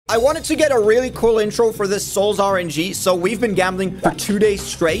I wanted to get a really cool intro for this Souls RNG, so we've been gambling for 2 days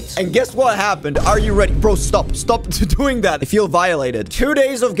straight. And guess what happened? Are you ready? Bro, stop. Stop doing that. I feel violated. 2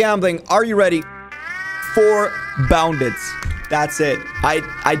 days of gambling. Are you ready? 4 boundeds. That's it.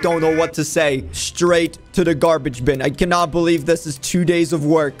 I don't know what to say. Straight to the garbage bin. I cannot believe this is 2 days of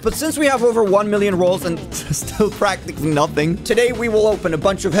work. But since we have over 1 million rolls and still practically nothing, today we will open a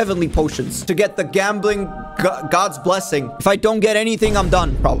bunch of heavenly potions to get the gambling God's blessing. If I don't get anything, I'm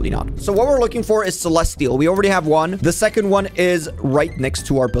done. Probably not. So what we're looking for is Celestial. We already have one. The second one is right next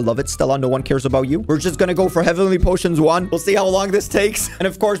to our beloved Stella. No one cares about you. We're just gonna go for heavenly potions 1. We'll see how long this takes. And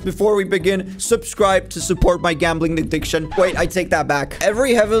of course, before we begin, subscribe to support my gambling addiction. Wait, I take that back.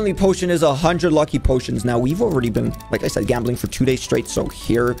 Every heavenly potion is 100 lucky potions. Now, we've already been, like I said, gambling for 2 days straight. So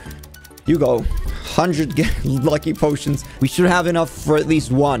here you go. 100 lucky potions. We should have enough for at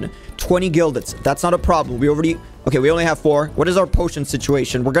least 20 gildeds. That's not a problem. We only have 4. What is our potion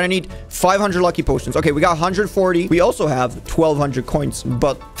situation? We're gonna need 500 lucky potions. Okay, we got 140. We also have 1200 coins,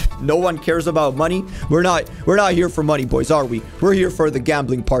 but no one cares about money. We're not here for money, boys, are we? We're here for the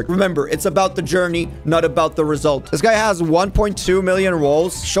gambling part. Remember, it's about the journey, not about the result. This guy has 1.2 million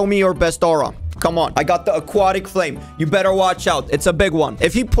rolls. Show me your best aura. Come on. I got the aquatic flame. You better watch out. It's a big one.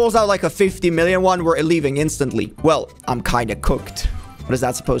 If he pulls out like a 50 million one, we're leaving instantly. Well, I'm kind of cooked. What is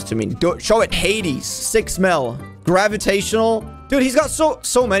that supposed to mean? Show it. Hades. 6 mil. Gravitational. Dude, he's got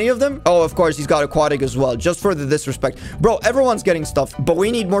so many of them. Oh, of course, he's got aquatic as well. Just for the disrespect. Bro, everyone's getting stuff. But we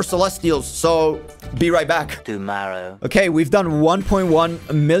need more celestials. So, be right back. Tomorrow. Okay, we've done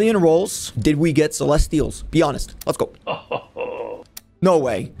 1.1 million rolls. Did we get celestials? Be honest. Let's go. No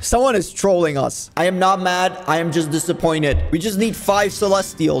way. Someone is trolling us. I am not mad. I am just disappointed. We just need 5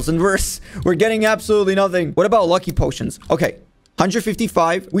 celestials and we're getting absolutely nothing. What about lucky potions? Okay.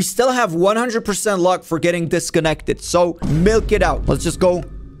 155. We still have 100% luck for getting disconnected. So milk it out. Let's just go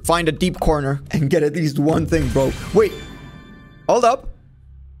find a deep corner and get at least one thing, bro. Wait. Hold up.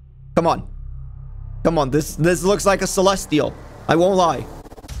 Come on. Come on. This looks like a celestial. I won't lie.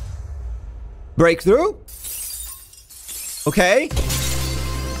 Breakthrough. Okay.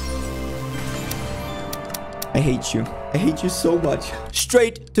 I hate you. I hate you so much.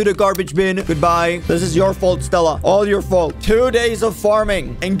 Straight to the garbage bin. Goodbye. This is your fault, Stella. All your fault. 2 days of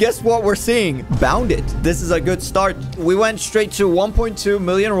farming. And guess what we're seeing? Bounded. This is a good start. We went straight to 1.2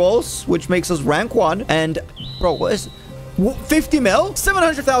 million rolls, which makes us rank 1. And, bro, what is... 50 mil?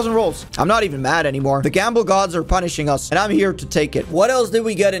 700,000 rolls. I'm not even mad anymore. The gamble gods are punishing us, and I'm here to take it. What else did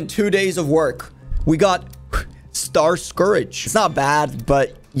we get in 2 days of work? We got Star Scourge. It's not bad,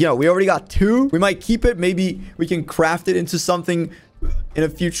 but... you know, we already got 2. We might keep it. Maybe we can craft it into something in a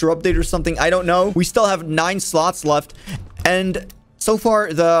future update or something. I don't know. We still have 9 slots left. And so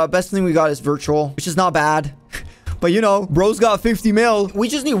far, the best thing we got is virtual, which is not bad. But, you know, bro's got 50 mil. We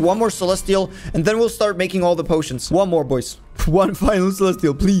just need 1 more celestial, and then we'll start making all the potions. 1 more, boys. 1 final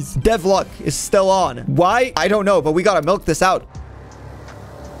celestial, please. Dev luck is still on. Why? I don't know, but we gotta milk this out.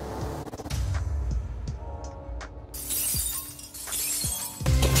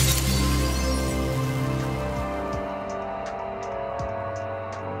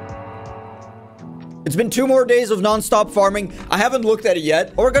 It's been 2 more days of non-stop farming. I haven't looked at it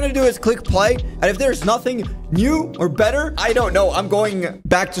yet. What we're gonna do is click play. And if there's nothing new or better, I don't know. I'm going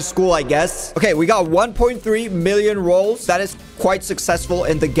back to school, I guess. Okay, we got 1.3 million rolls. That is quite successful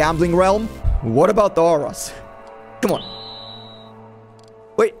in the gambling realm. What about the auras? Come on.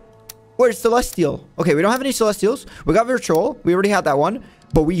 Wait, where's Celestial? Okay, we don't have any Celestials. We got Virtual. We already had that one.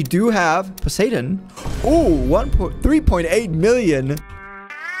 But we do have Poseidon. Ooh, 3.8 million.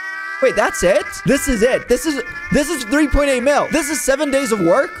 Wait, that's it? This is it. This is 3.8 mil. This is 7 days of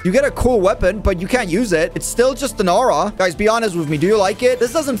work. You get a cool weapon, but you can't use it. It's still just an aura. Guys, be honest with me. Do you like it?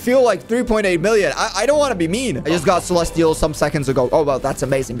 This doesn't feel like 3.8 million. I don't want to be mean. I just got Celestial some seconds ago. Oh, well, that's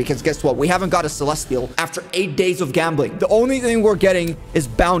amazing because guess what? We haven't got a Celestial after 8 days of gambling. The only thing we're getting is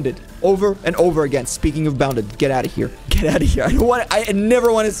Bounded over and over again. Speaking of Bounded, get out of here. Get out of here. I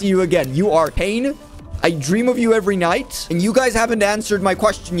never want to see you again. You are pain. I dream of you every night, and you guys haven't answered my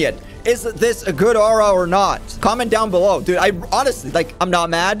question yet. Is this a good aura or not? Comment down below. Dude, I honestly, like, I'm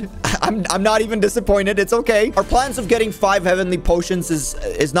not mad. I'm not even disappointed. It's okay. Our plans of getting 5 heavenly potions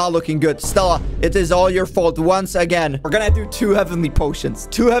is not looking good. Stella, it is all your fault once again. We're gonna do 2 heavenly potions.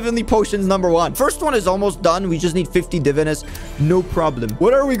 2 heavenly potions, number 1. First one is almost done. We just need 50 diviners. No problem.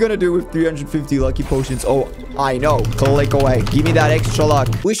 What are we gonna do with 350 lucky potions? Oh, I know. Click away. Give me that extra luck.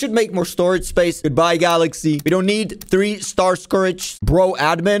 We should make more storage space. Goodbye, Galaxy. We don't need 3 Star Scourge. Bro,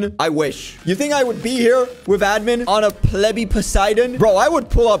 admin. I wish. You think I would be here with admin on a plebby Poseidon? Bro, I would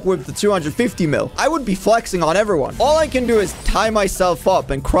pull up with the 250 mil. I would be flexing on everyone. All I can do is tie myself up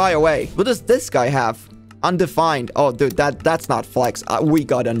and cry away. What does this guy have? Undefined. Oh, dude, that's not flex. We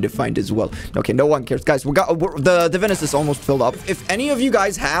got undefined as well. Okay, no one cares. Guys, the Divinus is almost filled up. If any of you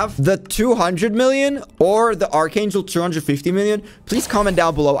guys have the 200 million or the Archangel 250 million, please comment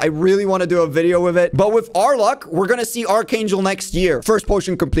down below. I really want to do a video with it. But with our luck, we're going to see Archangel next year. First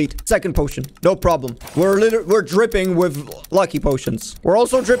potion complete. Second potion. No problem. We're dripping with lucky potions. We're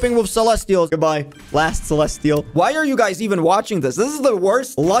also dripping with Celestials. Goodbye. Last Celestial. Why are you guys even watching this? This is the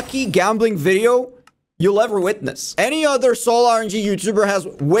worst lucky gambling video you'll ever witness. Any other Soul RNG YouTuber has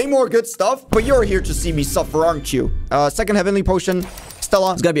way more good stuff, but you're here to see me suffer, aren't you? Second Heavenly Potion.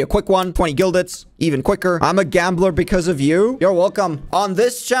 Stella. It's gonna be a quick one. 20 gildits. Even quicker. I'm a gambler because of you. You're welcome. On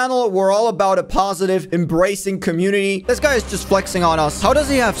this channel, we're all about a positive, embracing community. This guy is just flexing on us. How does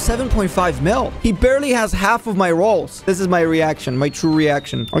he have 7.5 mil? He barely has half of my rolls. This is my reaction. My true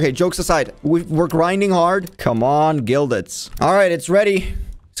reaction. Okay, jokes aside. We're grinding hard. Come on, gildits. All right, it's ready.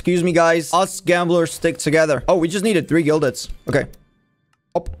 Excuse me, guys. Us gamblers stick together. Oh, we just needed 3 gildits. Okay.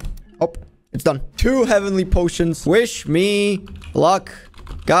 Oh, it's done. 2 heavenly potions. Wish me luck.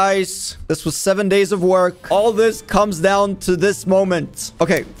 Guys, this was 7 days of work. All this comes down to this moment.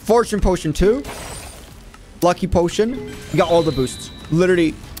 Okay, fortune potion 2. Lucky potion. We got all the boosts.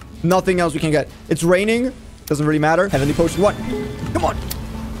 Literally nothing else we can get. It's raining. Doesn't really matter. Heavenly potion 1. Come on.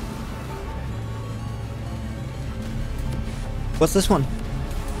 What's this one?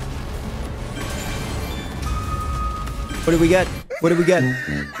 What did we get? What did we get?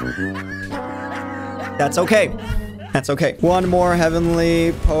 That's okay. That's okay. 1 more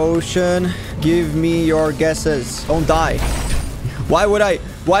heavenly potion. Give me your guesses. Don't die. Why would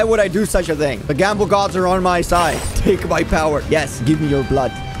I do such a thing? The gamble gods are on my side. Take my power. Yes, give me your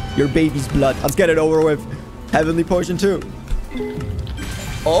blood. Your baby's blood. Let's get it over with. Heavenly potion 2.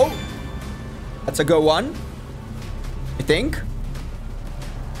 Oh. That's a good one. I think.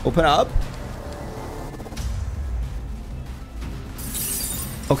 Open up.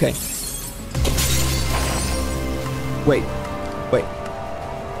 Okay. Wait.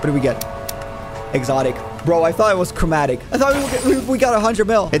 What did we get? Exotic. Bro, I thought it was chromatic. I thought we got 100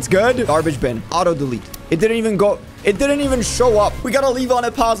 mil. It's good. Garbage bin. Auto delete. It didn't even go. It didn't even show up. We gotta leave on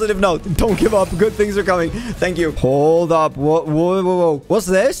a positive note. Don't give up. Good things are coming. Thank you. Hold up. Whoa. What's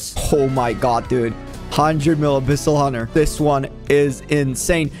this? Oh my god, dude. 100 mil Abyssal Hunter. This one is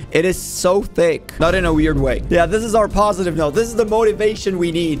insane. It is so thick. Not in a weird way. Yeah, this is our positive note. This is the motivation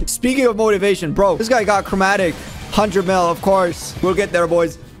we need. Speaking of motivation, bro, this guy got chromatic. 100 mil, of course. We'll get there,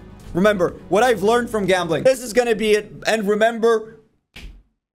 boys. Remember, what I've learned from gambling. This is gonna be it. And remember,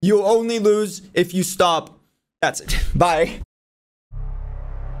 you only lose if you stop. That's it. Bye.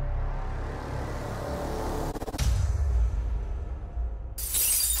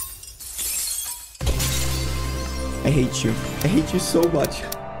 I hate you. I hate you so much.